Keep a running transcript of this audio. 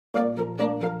Hello,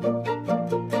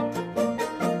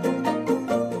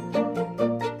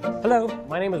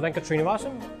 my name is Venkat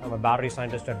Srinivasan. I'm a battery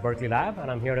scientist at Berkeley Lab, and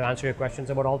I'm here to answer your questions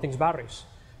about all things batteries.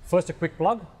 First, a quick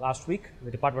plug. Last week, the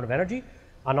Department of Energy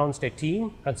announced a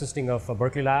team consisting of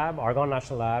Berkeley Lab, Argonne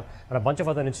National Lab, and a bunch of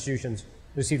other institutions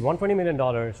received $120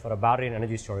 million for a battery and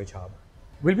energy storage hub.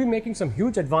 We'll be making some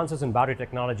huge advances in battery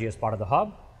technology as part of the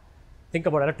hub. Think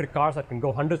about electric cars that can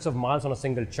go hundreds of miles on a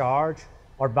single charge,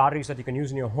 or batteries that you can use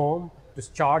in your home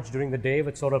to charge during the day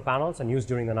with solar panels and use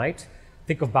during the night.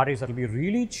 Think of batteries that will be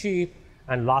really cheap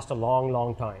and last a long,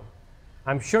 long time.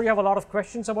 I'm sure you have a lot of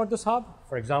questions about this hub.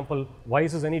 For example, why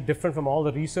is this any different from all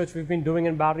the research we've been doing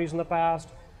in batteries in the past?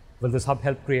 Will this hub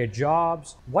help create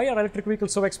jobs? Why are electric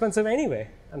vehicles so expensive anyway?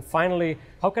 And finally,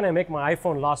 how can I make my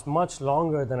iPhone last much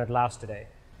longer than it lasts today?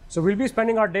 So we'll be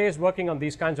spending our days working on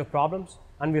these kinds of problems,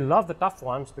 and we love the tough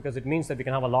ones because it means that we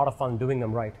can have a lot of fun doing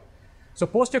them right. So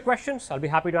post your questions. I'll be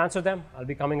happy to answer them. I'll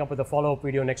be coming up with a follow-up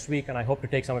video next week, and I hope to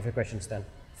take some of your questions then.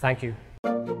 Thank you.